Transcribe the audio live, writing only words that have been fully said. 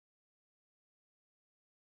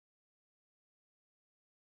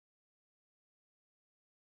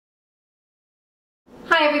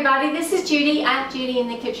Hi everybody, this is Judy at Judy in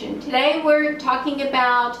the Kitchen. Today we're talking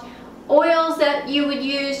about oils that you would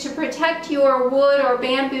use to protect your wood or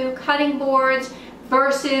bamboo cutting boards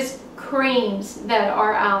versus creams that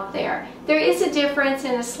are out there. There is a difference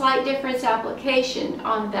and a slight difference application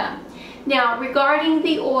on them. Now regarding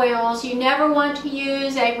the oils, you never want to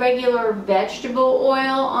use a regular vegetable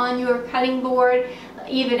oil on your cutting board,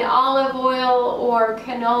 even olive oil or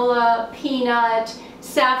canola, peanut,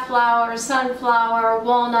 safflower, sunflower,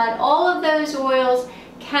 walnut. All of those oils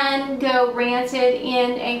can go rancid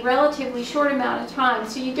in a relatively short amount of time.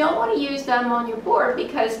 So you don't want to use them on your board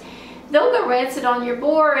because they'll go rancid on your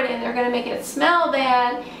board and they're going to make it smell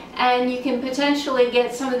bad, and you can potentially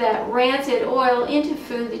get some of that rancid oil into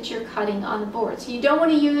food that you're cutting on the board. So you don't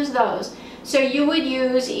want to use those. So you would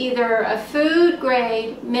use either a food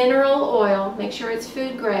grade mineral oil, make sure it's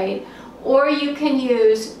food grade, or you can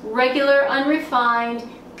use regular unrefined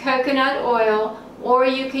coconut oil, or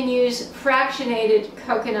you can use fractionated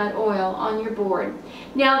coconut oil on your board.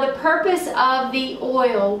 Now the purpose of the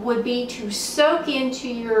oil would be to soak into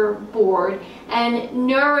your board and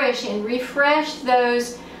nourish and refresh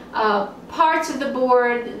those parts of the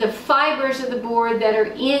board, the fibers of the board that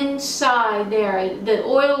are inside there. The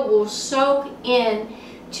oil will soak in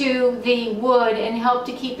to the wood and help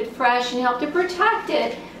to keep it fresh and help to protect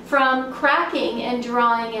it from cracking and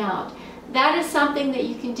drying out. That is something that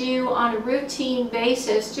you can do on a routine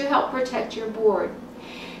basis to help protect your board.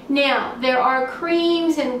 Now, there are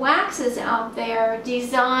creams and waxes out there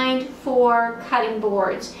designed for cutting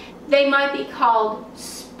boards. They might be called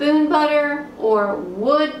spoon butter or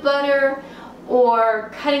wood butter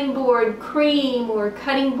or cutting board cream or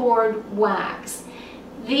cutting board wax.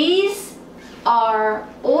 These are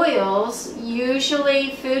oils,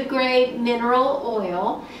 usually food grade mineral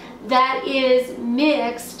oil, that is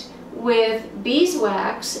mixed with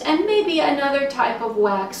beeswax and maybe another type of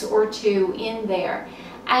wax or two in there.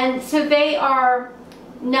 And so they are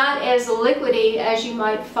not as liquidy as you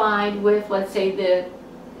might find with, let's say, the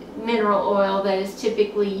mineral oil that is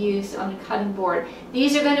typically used on a cutting board.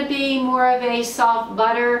 These are going to be more of a soft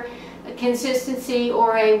butter consistency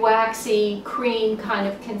or a waxy cream kind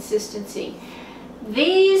of consistency.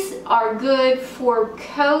 These are good for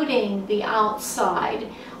coating the outside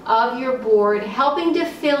of your board, helping to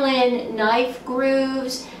fill in knife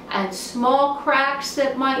grooves and small cracks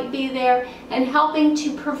that might be there, and helping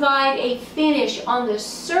to provide a finish on the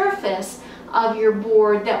surface of your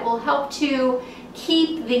board that will help to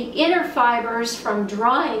keep the inner fibers from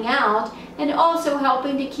drying out and also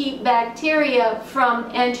helping to keep bacteria from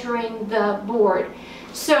entering the board.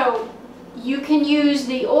 So you can use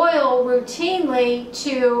the oil routinely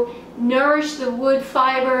to nourish the wood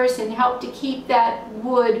fibers and help to keep that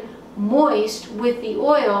wood moist with the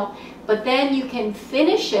oil, but then you can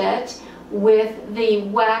finish it with the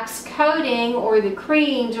wax coating or the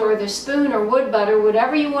creams or the spoon or wood butter,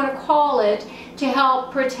 whatever you want to call it, to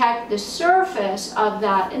help protect the surface of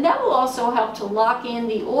that. And that will also help to lock in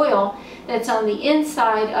the oil that's on the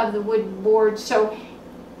inside of the wood board. So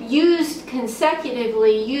used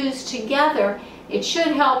consecutively, used together, it should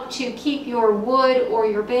help to keep your wood or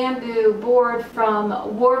your bamboo board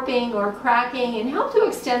from warping or cracking and help to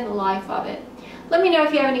extend the life of it. Let me know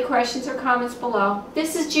if you have any questions or comments below.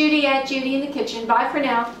 This is Judy at Judy in the Kitchen. Bye for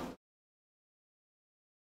now.